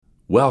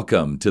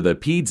Welcome to the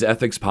Peds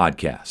Ethics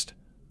Podcast,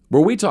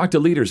 where we talk to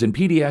leaders in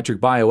pediatric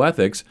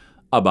bioethics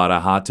about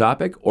a hot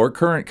topic or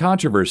current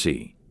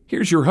controversy.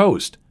 Here's your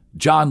host,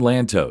 John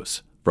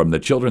Lantos, from the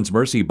Children's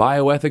Mercy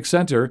Bioethics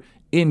Center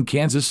in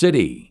Kansas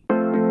City.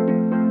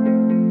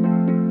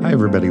 Hi,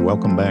 everybody.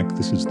 Welcome back.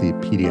 This is the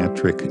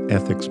Pediatric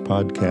Ethics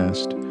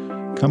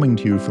Podcast, coming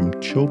to you from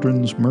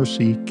Children's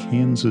Mercy,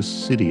 Kansas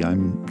City.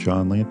 I'm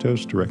John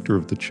Lantos, director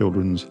of the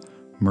Children's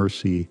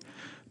Mercy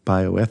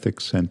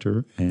Bioethics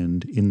Center,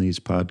 and in these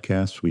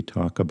podcasts we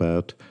talk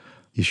about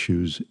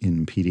issues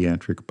in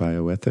pediatric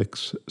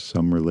bioethics,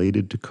 some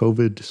related to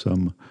COVID,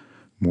 some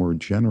more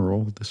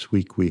general. This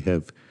week we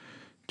have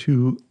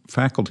two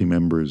faculty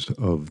members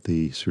of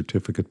the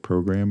certificate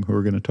program who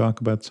are going to talk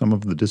about some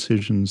of the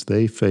decisions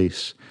they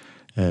face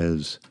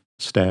as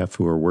staff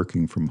who are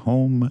working from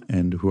home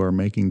and who are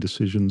making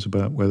decisions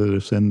about whether to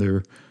send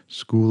their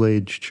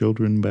school-age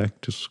children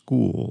back to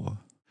school,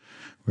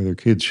 whether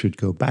kids should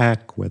go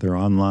back, whether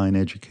online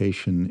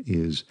education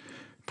is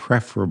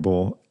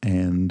preferable.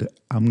 And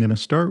I'm going to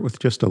start with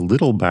just a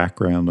little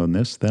background on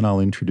this. Then I'll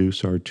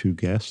introduce our two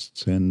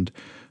guests and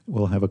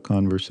we'll have a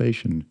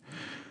conversation.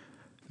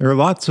 There are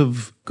lots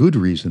of good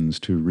reasons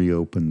to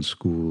reopen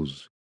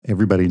schools.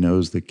 Everybody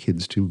knows that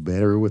kids do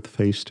better with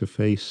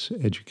face-to-face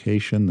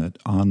education, that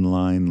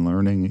online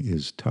learning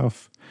is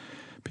tough.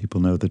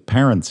 People know that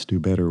parents do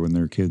better when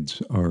their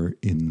kids are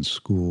in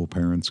school.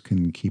 Parents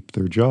can keep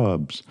their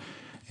jobs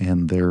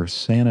and their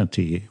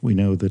sanity. We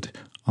know that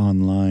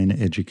online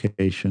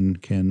education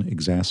can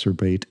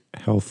exacerbate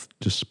health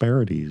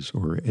disparities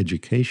or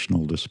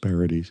educational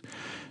disparities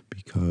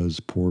because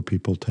poor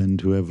people tend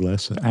to have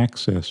less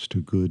access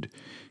to good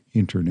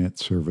internet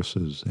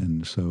services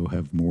and so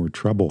have more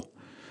trouble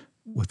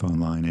with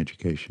online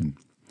education.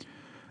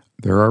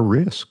 There are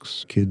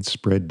risks. Kids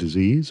spread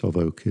disease,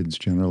 although kids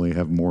generally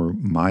have more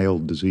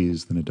mild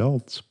disease than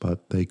adults,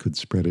 but they could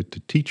spread it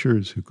to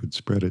teachers who could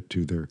spread it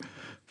to their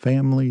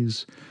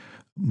families.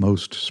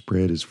 Most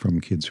spread is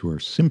from kids who are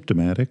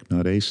symptomatic,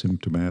 not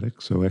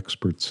asymptomatic. So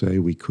experts say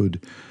we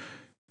could,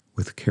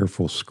 with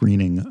careful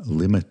screening,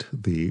 limit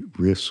the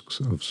risks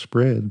of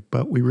spread,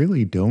 but we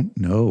really don't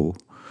know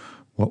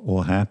what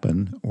will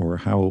happen or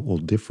how it will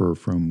differ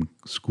from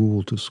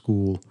school to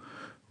school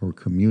or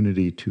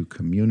community to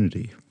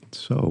community.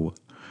 So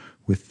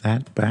with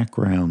that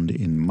background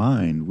in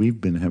mind,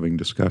 we've been having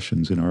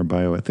discussions in our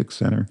bioethics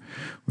center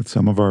with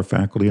some of our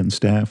faculty and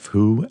staff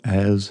who,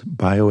 as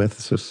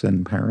bioethicists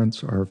and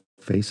parents, are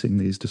facing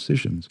these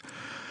decisions.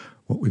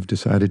 What we've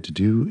decided to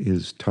do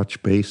is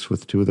touch base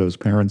with two of those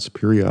parents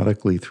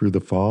periodically through the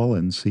fall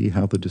and see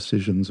how the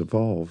decisions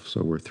evolve.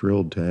 So we're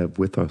thrilled to have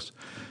with us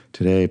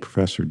today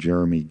Professor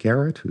Jeremy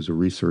Garrett, who's a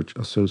research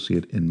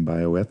associate in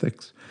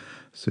bioethics,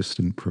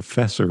 assistant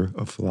professor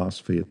of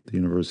philosophy at the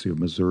University of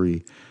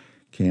Missouri,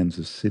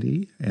 Kansas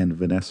City, and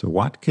Vanessa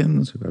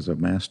Watkins, who has a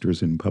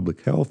master's in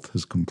public health,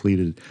 has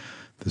completed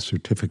the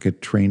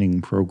certificate training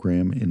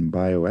program in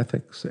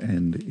bioethics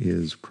and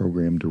is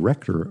program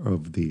director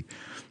of the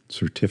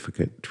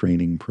certificate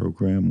training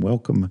program.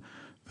 Welcome,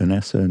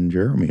 Vanessa and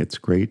Jeremy. It's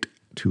great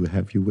to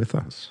have you with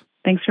us.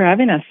 Thanks for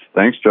having us.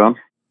 Thanks, John.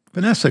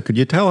 Vanessa, could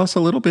you tell us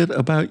a little bit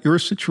about your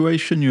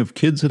situation? You have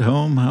kids at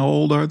home. How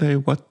old are they?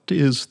 What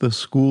is the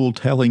school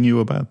telling you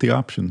about the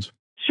options?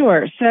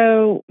 Sure.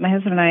 So my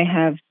husband and I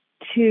have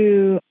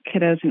two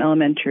kiddos in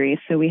elementary.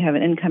 So we have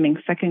an incoming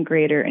second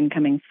grader,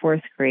 incoming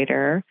fourth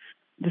grader.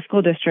 The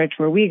school district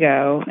where we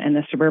go in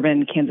the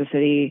suburban Kansas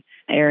City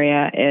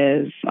area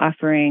is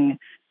offering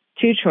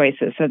two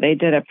choices. So they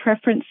did a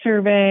preference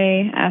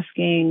survey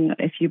asking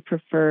if you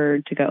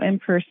preferred to go in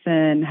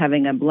person,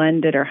 having a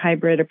blended or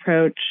hybrid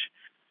approach,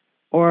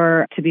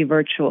 or to be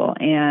virtual.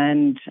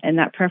 And in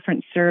that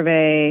preference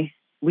survey,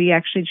 we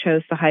actually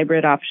chose the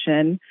hybrid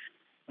option.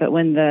 But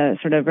when the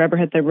sort of rubber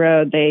hit the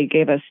road, they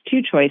gave us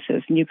two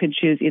choices, and you could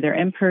choose either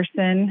in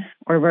person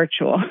or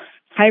virtual.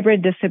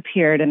 Hybrid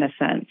disappeared in a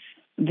sense.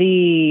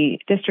 The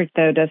district,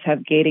 though, does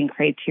have gating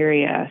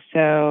criteria.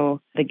 So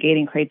the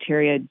gating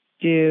criteria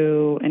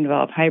do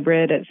involve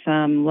hybrid at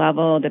some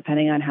level,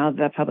 depending on how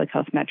the public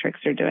health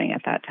metrics are doing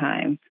at that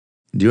time.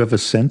 Do you have a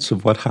sense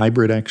of what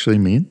hybrid actually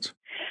means?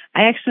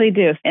 I actually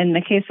do. In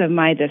the case of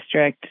my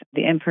district,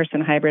 the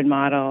in-person hybrid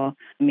model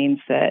means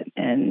that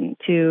in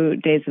 2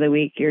 days of the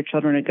week, your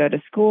children would go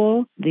to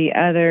school. The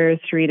other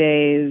 3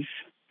 days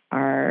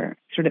are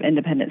sort of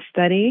independent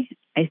study.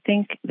 I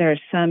think there are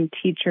some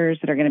teachers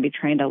that are going to be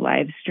trying to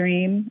live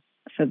stream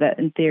so that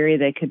in theory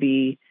they could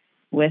be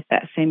with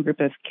that same group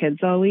of kids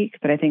all week.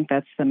 But I think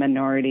that's the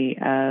minority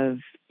of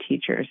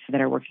teachers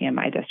that are working in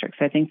my district.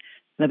 So I think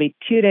there'll be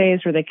 2 days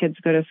where the kids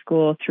go to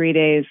school, 3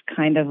 days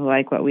kind of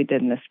like what we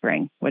did in the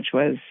spring, which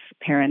was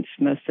parents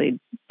mostly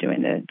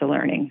doing the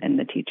learning and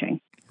the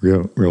teaching.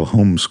 Real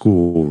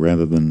homeschool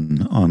rather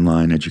than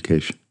online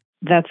education.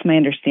 That's my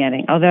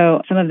understanding.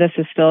 Although some of this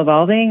is still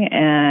evolving,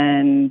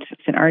 and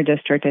in our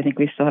district, I think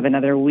we still have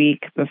another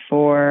week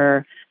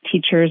before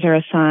teachers are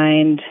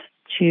assigned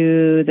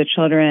to the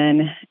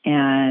children,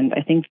 and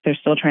I think they're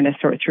still trying to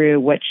sort through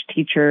which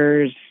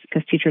teachers,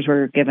 because teachers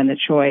were given the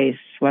choice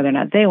whether or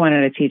not they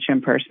wanted to teach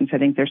in person. So I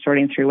think they're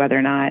sorting through whether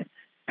or not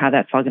how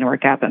that's all going to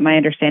work out. But my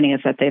understanding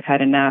is that they've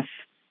had enough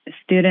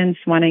students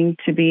wanting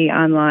to be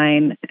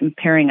online and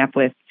pairing up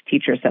with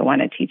teachers that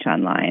want to teach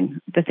online.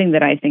 The thing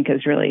that I think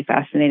is really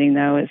fascinating,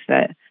 though, is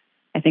that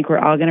I think we're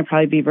all going to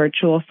probably be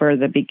virtual for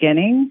the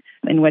beginning,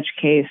 in which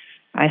case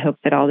I hope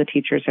that all the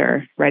teachers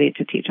are ready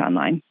to teach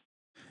online.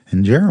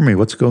 And Jeremy,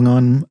 what's going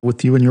on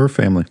with you and your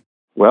family?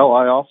 Well,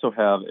 I also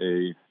have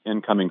a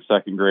incoming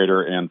second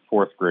grader and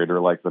fourth grader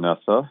like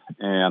Vanessa,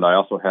 and I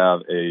also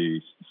have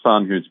a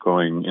son who's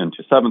going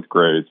into seventh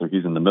grade, so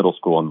he's in the middle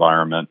school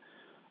environment.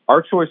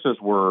 Our choices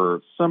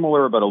were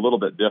similar but a little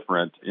bit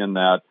different in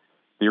that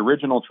the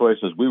original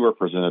choices we were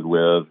presented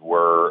with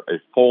were a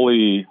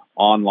fully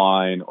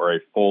online or a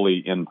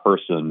fully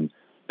in-person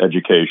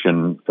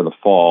education for the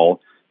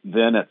fall.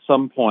 Then at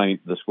some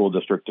point, the school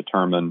district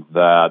determined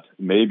that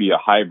maybe a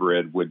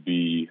hybrid would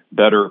be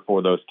better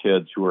for those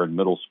kids who are in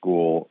middle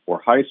school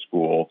or high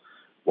school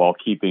while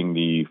keeping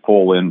the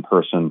full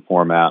in-person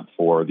format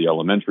for the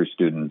elementary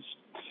students.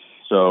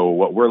 So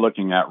what we're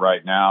looking at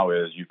right now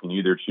is you can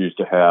either choose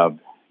to have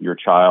your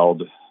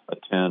child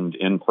attend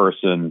in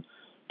person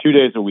 2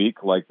 days a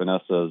week, like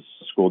Vanessa's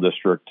school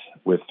district,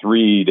 with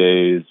 3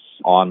 days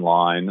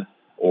online,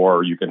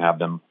 or you can have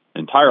them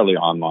entirely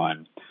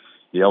online.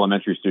 The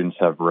elementary students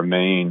have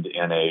remained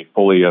in a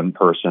fully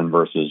in-person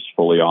versus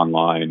fully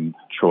online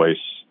choice.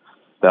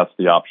 That's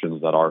the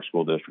options that our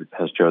school district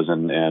has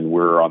chosen, and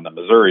we're on the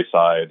Missouri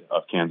side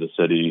of Kansas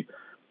City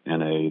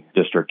in a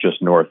district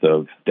just north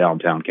of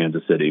downtown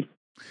Kansas City.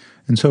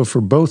 And so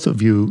for both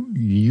of you,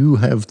 you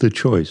have the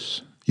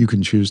choice. You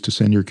can choose to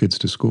send your kids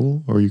to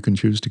school or you can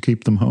choose to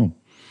keep them home.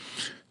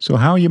 So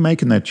how are you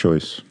making that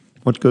choice?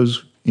 What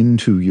goes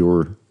into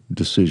your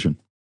decision?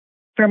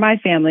 For my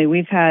family,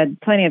 we've had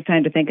plenty of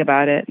time to think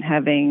about it,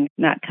 having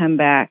not come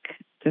back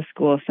to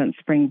school since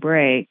spring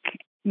break.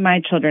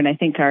 My children, I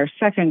think our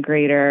second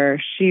grader,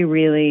 she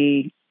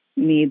really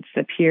needs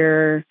a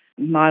peer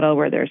model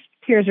where there's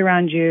peers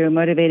around you,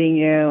 motivating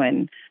you.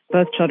 And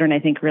both children, I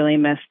think, really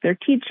miss their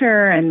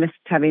teacher and miss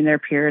having their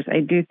peers. I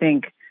do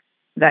think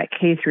that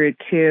K through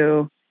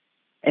 2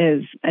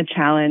 is a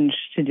challenge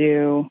to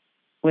do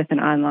with an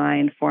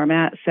online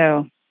format.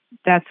 So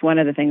that's one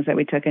of the things that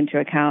we took into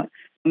account.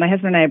 My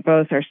husband and I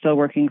both are still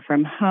working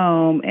from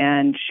home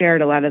and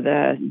shared a lot of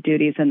the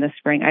duties in the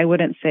spring. I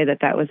wouldn't say that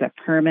that was a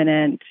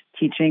permanent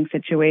teaching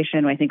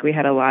situation. I think we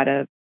had a lot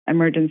of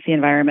emergency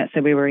environment,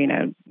 so we were,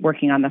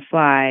 working on the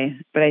fly.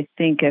 But I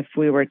think if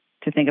we were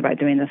to think about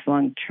doing this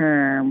long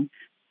term,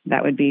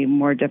 that would be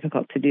more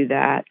difficult to do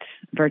that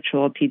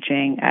virtual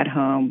teaching at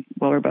home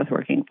while we're both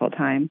working full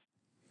time.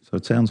 So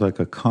it sounds like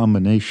a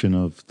combination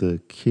of the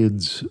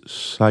kids'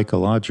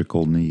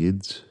 psychological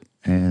needs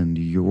and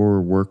your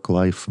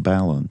work-life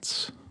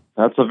balance.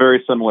 That's a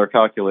very similar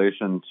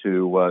calculation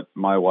to what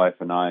my wife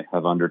and I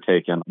have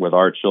undertaken with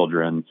our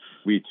children.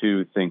 We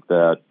too think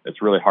that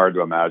it's really hard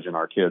to imagine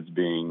our kids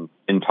being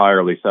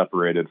entirely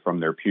separated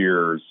from their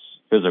peers,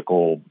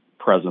 physical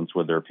presence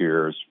with their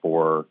peers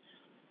for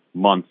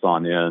months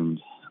on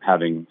end,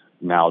 having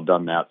now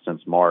done that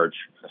since March,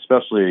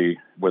 especially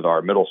with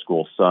our middle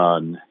school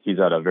son. He's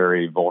at a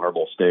very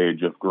vulnerable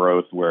stage of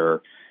growth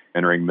where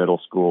entering middle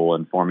school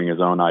and forming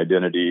his own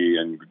identity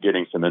and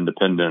getting some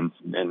independence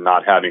and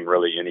not having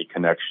really any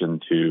connection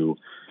to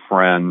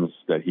friends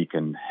that he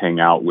can hang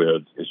out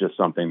with is just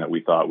something that we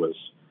thought was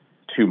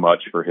too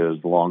much for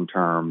his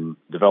long-term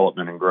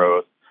development and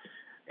growth.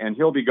 And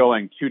he'll be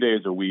going 2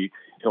 days a week.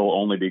 He'll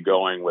only be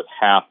going with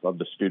half of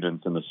the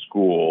students in the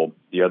school.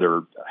 The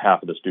other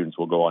half of the students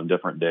will go on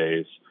different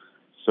days.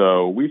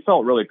 So we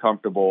felt really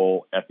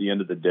comfortable at the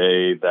end of the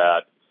day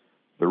that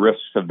the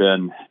risks have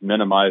been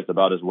minimized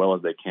about as well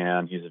as they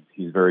can.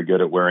 He's very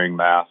good at wearing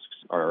masks.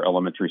 Our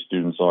elementary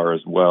students are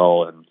as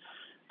well. And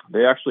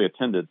they actually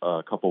attended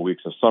a couple of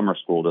weeks of summer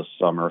school this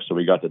summer, so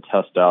we got to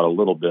test out a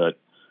little bit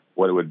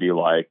what it would be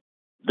like.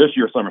 This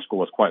year, summer school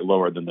was quite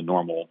lower than the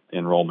normal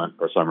enrollment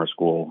for summer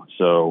school.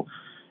 So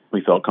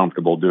we felt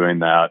comfortable doing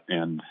that,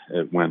 and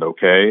it went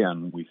okay.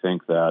 And we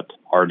think that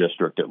our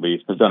district, at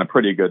least, has done a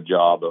pretty good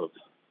job of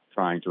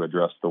trying to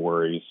address the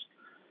worries.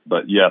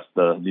 But yes,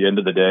 the end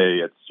of the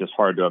day, it's just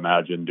hard to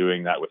imagine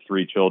doing that with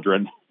 3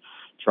 children,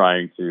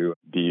 trying to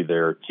be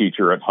their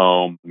teacher at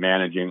home,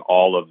 managing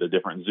all of the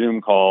different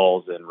Zoom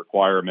calls and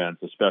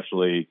requirements,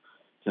 especially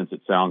since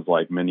it sounds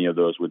like many of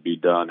those would be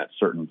done at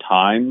certain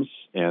times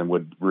and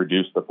would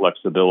reduce the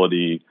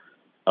flexibility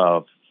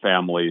of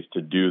families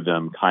to do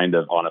them kind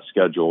of on a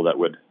schedule that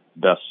would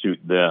best suit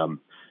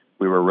them.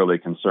 We were really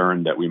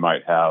concerned that we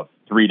might have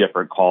 3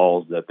 different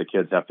calls that the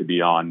kids have to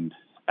be on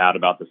at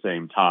about the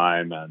same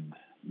time, and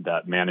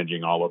that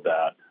managing all of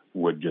that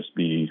would just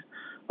be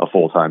a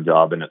full-time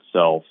job in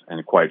itself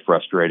and quite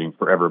frustrating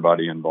for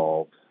everybody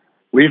involved.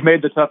 We've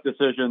made the tough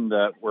decision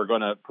that we're going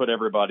to put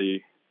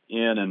everybody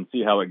in and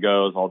see how it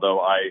goes,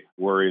 although I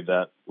worry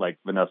that, like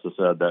Vanessa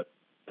said, that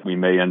we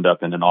may end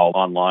up in an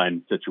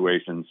all-online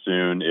situation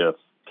soon if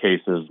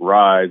cases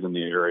rise in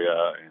the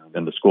area, and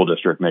then the school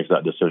district makes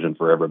that decision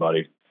for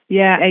everybody.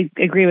 Yeah, I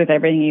agree with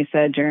everything you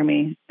said,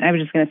 Jeremy. I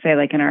was just going to say,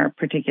 like in our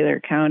particular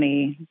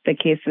county, the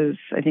cases,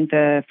 I think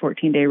the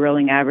 14-day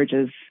rolling average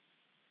is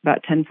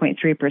about 10.3%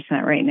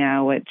 right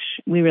now, which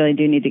we really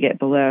do need to get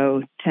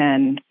below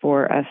 10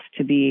 for us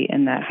to be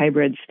in that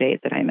hybrid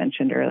state that I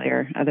mentioned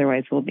earlier.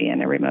 Otherwise, we'll be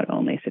in a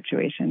remote-only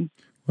situation.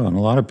 Well, and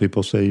a lot of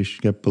people say you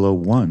should get below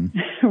 1.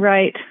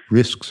 Right.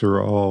 Risks are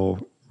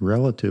all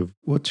relative.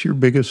 What's your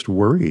biggest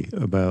worry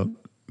about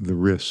the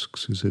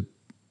risks? Is it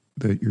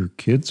that your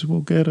kids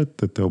will get it,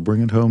 that they'll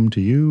bring it home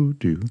to you?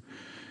 Do you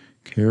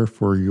care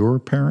for your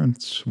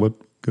parents? What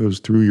goes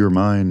through your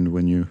mind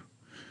when you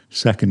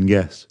second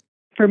guess?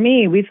 For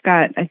me, we've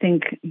got, I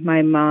think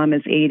my mom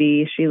is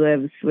 80. She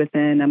lives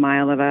within a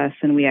mile of us,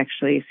 and we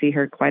actually see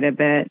her quite a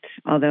bit,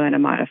 although in a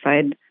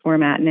modified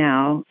format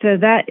now. So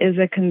that is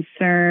a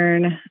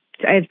concern.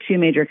 I have two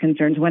major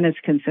concerns. One is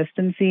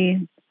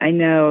consistency. I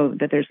know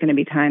that there's going to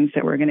be times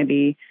that we're going to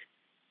be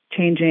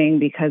changing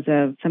because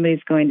of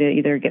somebody's going to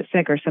either get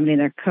sick or somebody in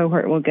their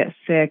cohort will get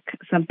sick.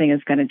 Something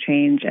is going to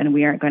change, and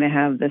we aren't going to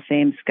have the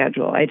same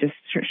schedule. I just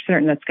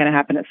certain that's going to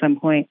happen at some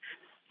point.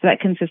 So that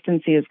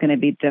consistency is going to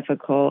be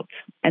difficult.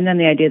 And then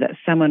the idea that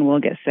someone will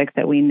get sick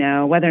that we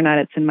know, whether or not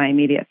it's in my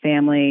immediate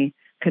family,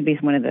 could be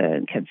one of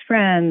the kids'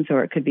 friends,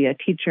 or it could be a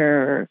teacher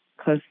or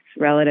close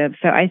relative.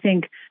 So I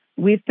think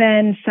we've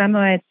been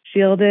somewhat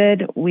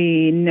shielded.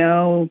 We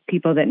know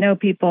people,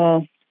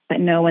 but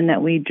no one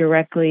that we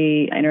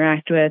directly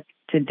interact with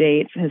to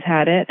date has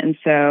had it. And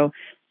so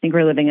I think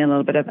we're living in a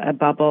little bit of a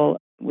bubble.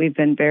 We've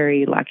been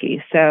very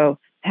lucky. So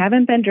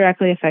haven't been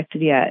directly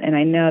affected yet. And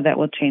I know that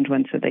will change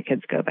once the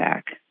kids go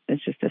back.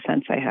 It's just a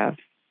sense I have.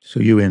 So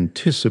you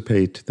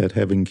anticipate that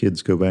having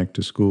kids go back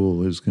to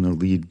school is going to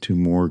lead to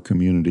more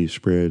community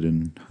spread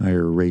and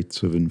higher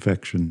rates of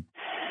infection?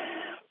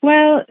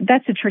 Well,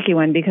 that's a tricky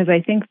one because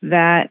I think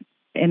that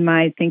in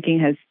my thinking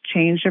has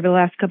changed over the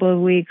last couple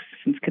of weeks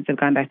since kids have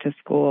gone back to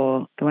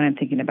school. The one I'm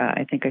thinking about,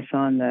 I think I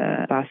saw in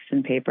the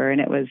Boston paper, and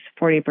it was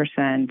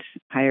 40%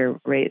 higher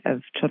rate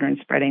of children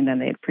spreading than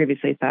they had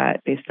previously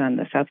thought based on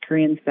the South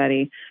Korean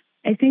study.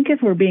 I think if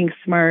we're being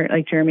smart,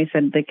 like Jeremy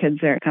said, the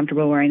kids are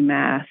comfortable wearing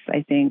masks.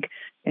 I think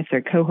if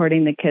they're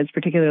cohorting the kids,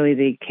 particularly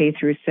the K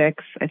through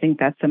 6, I think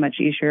that's a much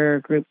easier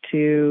group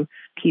to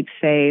keep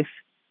safe.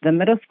 The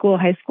middle school,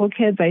 high school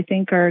kids, I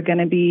think, are going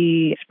to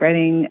be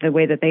spreading the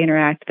way that they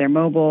interact. They're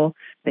mobile.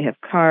 They have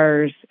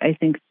cars. I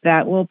think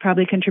that will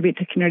probably contribute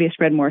to community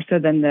spread more so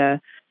than the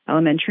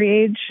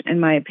elementary age, in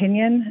my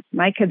opinion.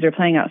 My kids are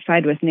playing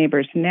outside with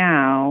neighbors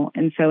now.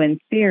 And so in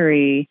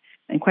theory,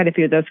 and quite a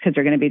few of those kids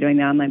are going to be doing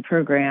the online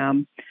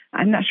program,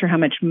 I'm not sure how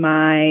much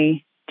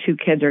my two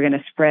kids are going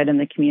to spread in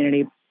the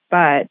community.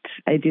 But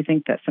I do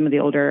think that some of the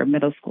older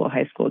middle school,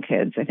 high school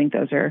kids, I think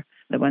those are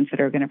the ones that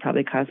are going to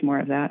probably cause more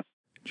of that.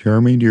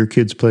 Jeremy, do your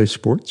kids play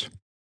sports?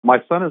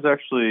 My son is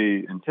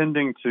actually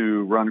intending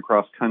to run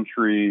cross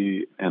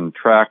country and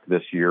track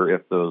this year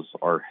if those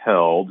are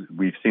held.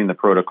 We've seen the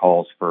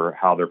protocols for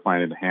how they're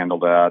planning to handle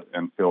that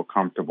and feel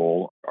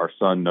comfortable. Our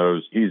son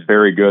knows he's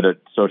very good at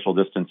social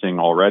distancing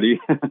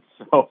already,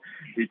 so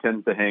he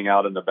tends to hang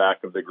out in the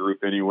back of the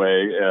group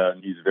anyway,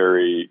 and he's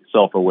very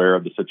self-aware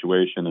of the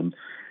situation, and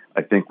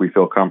I think we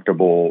feel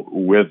comfortable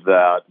with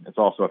that. It's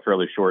also a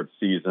fairly short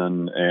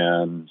season,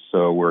 and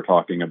so we're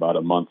talking about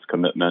a month's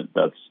commitment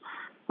that's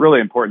really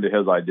important to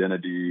his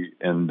identity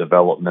and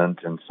development.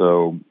 And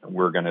so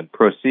we're going to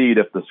proceed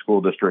if the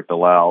school district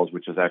allows,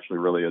 which is actually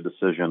really a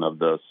decision of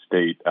the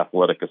state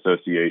athletic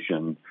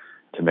association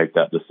to make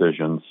that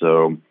decision.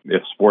 So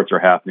if sports are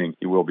happening,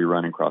 he will be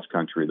running cross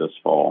country this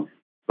fall.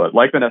 But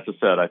like Vanessa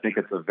said, I think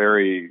it's a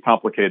very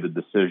complicated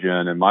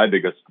decision. And my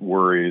biggest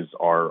worries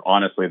are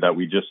honestly that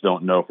we just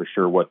don't know for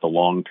sure what the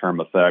long-term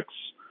effects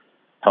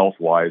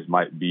health-wise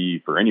might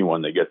be for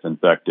anyone that gets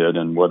infected,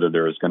 and whether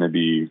there is going to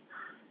be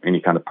any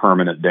kind of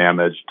permanent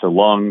damage to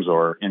lungs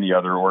or any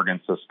other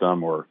organ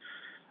system. Or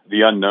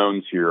the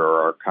unknowns here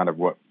are kind of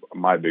what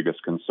my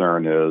biggest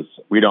concern is.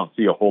 We don't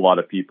see a whole lot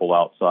of people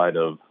outside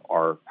of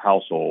our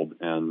household,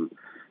 and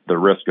the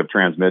risk of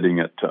transmitting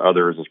it to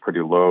others is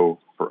pretty low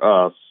for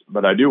us.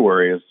 But I do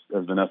worry, as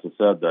Vanessa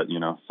said,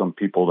 that, some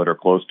people that are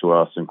close to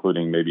us,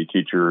 including maybe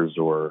teachers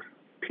or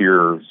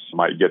peers,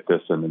 might get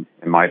this and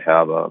might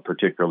have a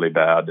particularly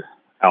bad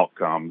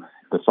outcome.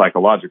 The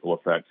psychological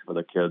effect for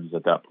the kids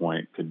at that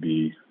point could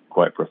be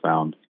quite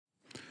profound.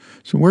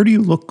 So where do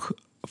you look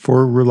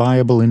for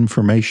reliable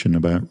information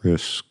about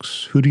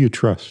risks? Who do you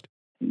trust?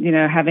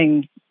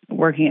 Having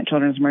working at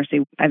Children's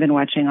Mercy, I've been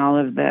watching all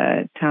of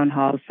the town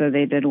halls. So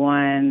they did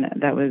one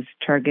that was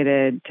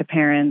targeted to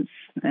parents,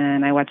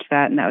 and I watched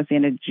that, and that was the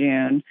end of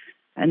June.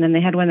 And then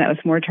they had one that was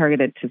more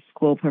targeted to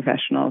school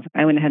professionals.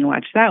 I went ahead and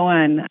watched that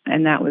one,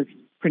 and that was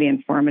pretty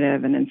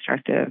informative and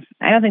instructive.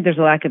 I don't think there's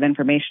a lack of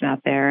information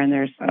out there, and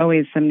there's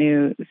always some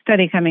new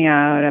study coming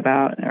out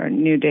about or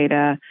new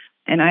data.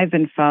 And I've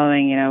been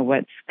following,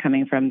 what's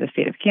coming from the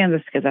state of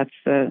Kansas, because that's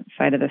the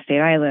side of the state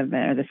I live in,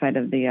 or the side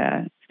of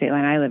the state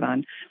line I live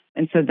on.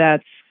 And so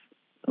that's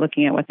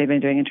looking at what they've been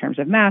doing in terms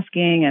of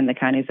masking, and the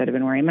counties that have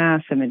been wearing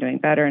masks have been doing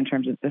better in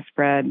terms of the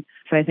spread.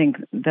 So I think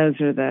those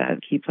are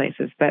the key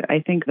places. But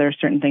I think there are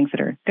certain things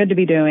that are good to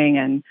be doing,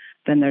 and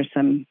then there's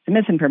some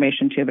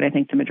misinformation too. But I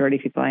think the majority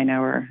of people I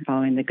know are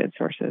following the good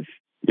sources.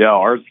 Yeah,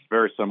 ours is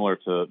very similar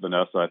to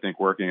Vanessa. I think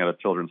working at a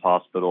children's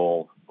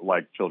hospital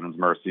like Children's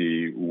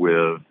Mercy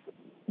with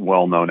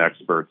well-known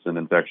experts in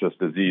infectious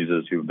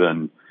diseases who've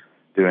been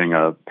doing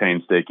a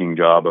painstaking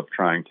job of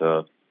trying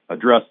to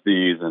address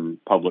these in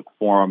public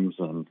forums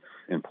and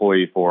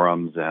employee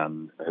forums,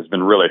 and has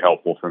been really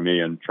helpful for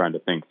me in trying to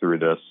think through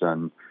this.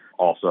 And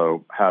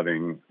also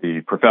having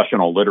the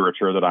professional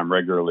literature that I'm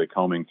regularly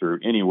combing through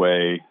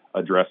anyway,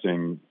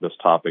 addressing this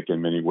topic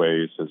in many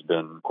ways has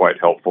been quite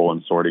helpful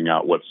in sorting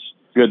out what's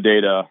good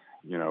data,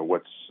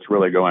 what's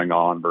really going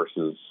on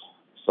versus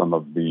some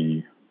of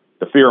the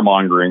fear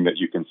mongering that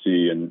you can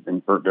see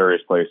in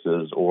various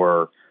places,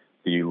 or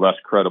the less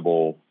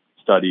credible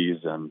studies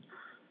and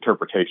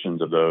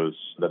interpretations of those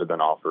that have been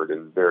offered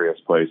in various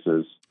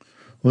places.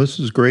 Well, this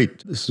is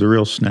great. This is a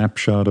real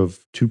snapshot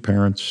of two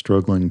parents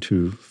struggling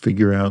to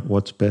figure out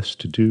what's best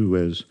to do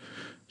as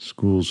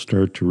schools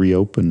start to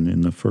reopen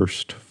in the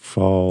first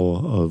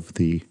fall of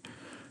the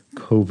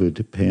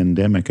COVID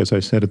pandemic. As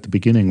I said at the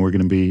beginning, we're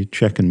going to be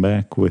checking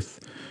back with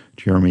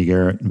Jeremy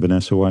Garrett and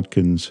Vanessa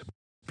Watkins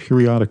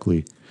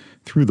periodically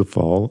through the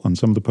fall. On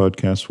some of the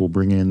podcasts, we'll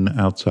bring in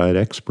outside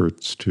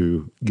experts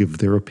to give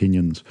their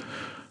opinions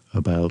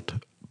about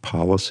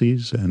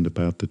policies and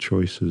about the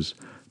choices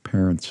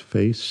parents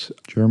face.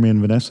 Jeremy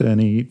and Vanessa,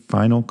 any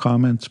final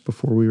comments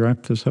before we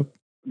wrap this up?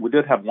 We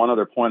did have one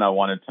other point I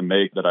wanted to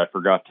make that I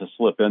forgot to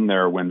slip in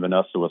there when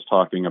Vanessa was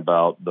talking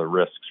about the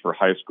risks for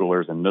high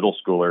schoolers and middle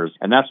schoolers.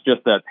 And that's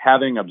just that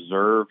having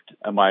observed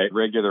my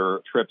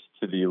regular trips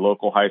to the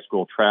local high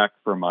school track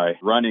for my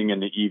running in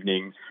the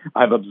evenings,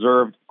 I've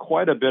observed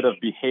quite a bit of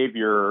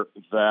behavior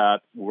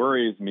that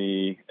worries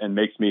me and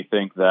makes me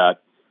think that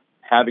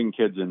having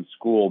kids in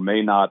school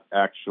may not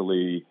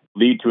actually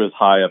lead to as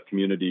high of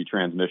community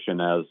transmission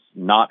as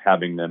not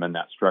having them in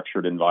that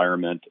structured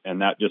environment.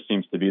 And that just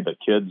seems to be that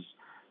kids,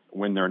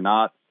 when they're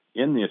not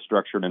in the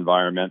structured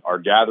environment, are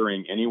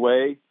gathering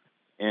anyway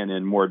and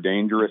in more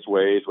dangerous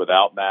ways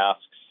without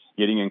masks,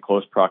 getting in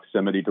close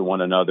proximity to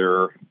one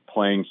another,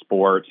 playing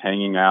sports,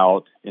 hanging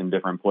out in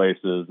different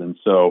places. And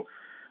so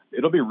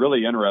it'll be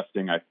really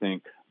interesting, I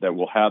think, that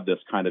we'll have this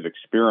kind of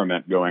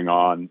experiment going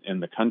on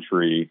in the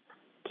country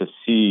to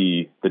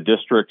see the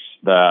districts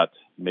that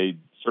made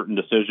certain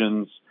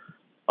decisions,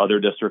 other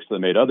districts that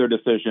made other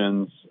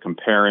decisions,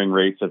 comparing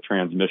rates of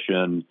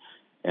transmission,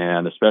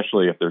 and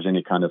especially if there's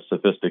any kind of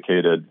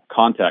sophisticated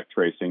contact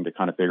tracing to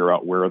kind of figure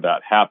out where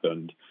that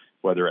happened,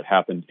 whether it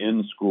happened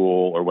in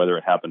school or whether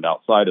it happened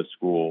outside of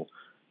school,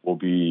 will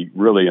be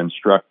really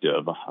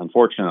instructive.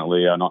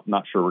 Unfortunately, I'm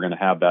not sure we're going to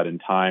have that in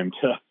time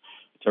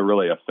to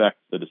really affect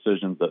the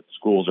decisions that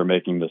schools are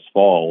making this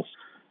fall.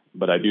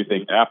 But I do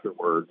think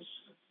afterwards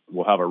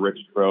we'll have a rich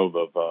trove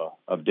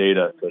of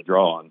data to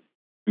draw on.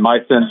 My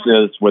sense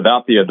is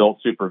without the adult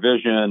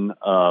supervision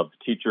of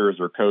teachers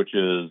or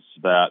coaches,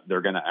 that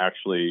they're going to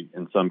actually,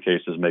 in some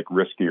cases, make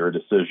riskier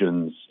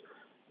decisions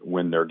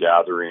when they're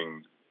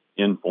gathering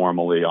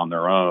informally on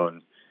their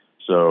own.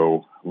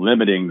 So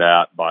limiting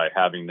that by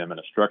having them in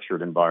a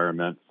structured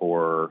environment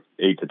for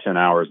 8 to 10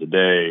 hours a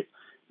day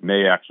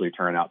may actually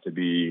turn out to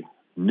be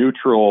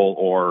neutral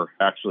or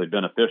actually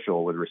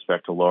beneficial with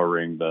respect to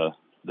lowering the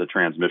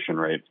transmission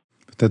rate.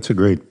 That's a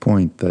great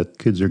point, that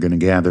kids are going to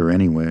gather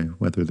anyway,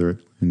 whether they're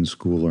in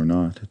school or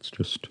not. It's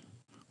just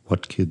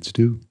what kids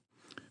do.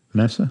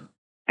 Vanessa?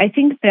 I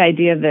think the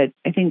idea that,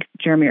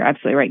 Jeremy, you're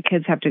absolutely right.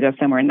 Kids have to go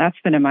somewhere. And that's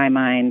been in my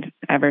mind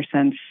ever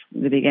since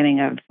the beginning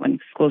of when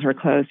schools were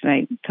closed. And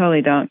I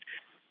totally don't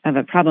have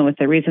a problem with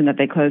the reason that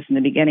they closed in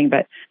the beginning,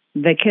 but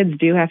the kids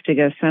do have to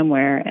go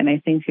somewhere. And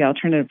I think the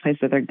alternative place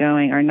that they're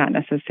going are not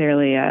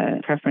necessarily a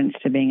preference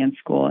to being in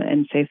school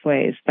in safe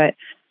ways. But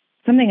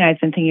something I've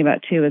been thinking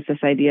about too is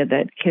this idea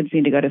that kids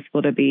need to go to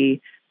school to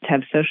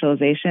have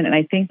socialization. And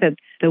I think that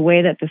the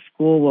way that the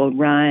school will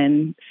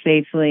run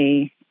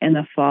safely in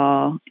the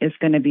fall is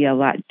going to be a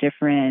lot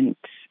different.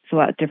 It's a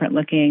lot different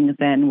looking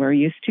than we're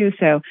used to.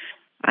 So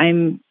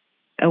I'm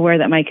aware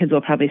that my kids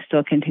will probably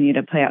still continue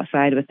to play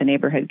outside with the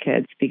neighborhood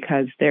kids,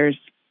 because there's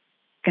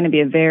going to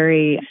be a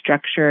very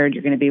structured,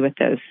 you're going to be with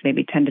those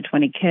maybe 10 to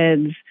 20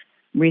 kids.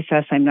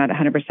 Recess, I'm not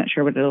 100%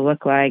 sure what it'll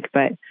look like,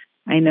 but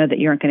I know that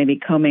you aren't going to be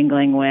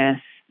commingling with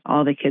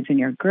all the kids in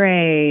your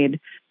grade.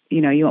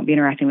 You won't be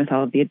interacting with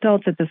all of the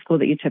adults at the school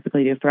that you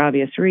typically do for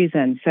obvious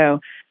reasons. So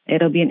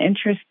it'll be an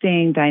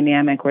interesting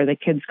dynamic where the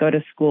kids go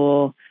to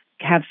school,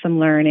 have some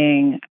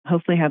learning,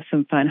 hopefully have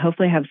some fun,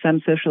 hopefully have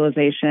some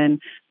socialization.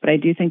 But I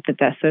do think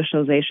that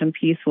socialization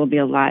piece will be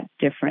a lot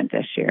different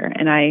this year.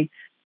 And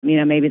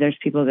maybe there's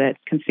people that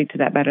can speak to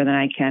that better than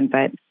I can,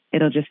 but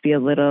it'll just be a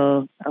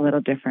little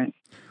different.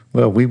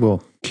 Well, we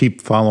will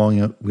keep following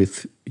it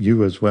with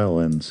you as well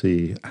and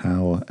see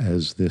how,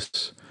 as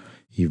this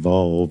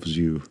evolves,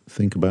 you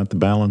think about the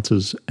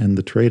balances and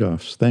the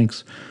trade-offs.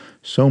 Thanks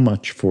so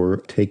much for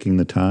taking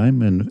the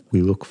time, and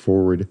we look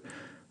forward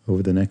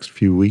over the next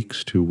few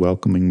weeks to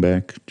welcoming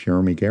back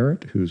Jeremy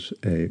Garrett, who's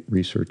a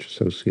research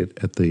associate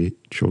at the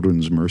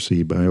Children's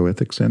Mercy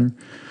Bioethics Center,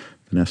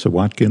 Vanessa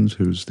Watkins,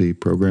 who's the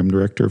program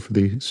director for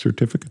the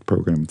certificate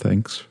program.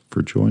 Thanks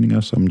for joining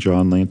us. I'm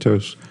John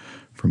Lantos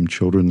from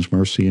Children's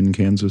Mercy in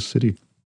Kansas City.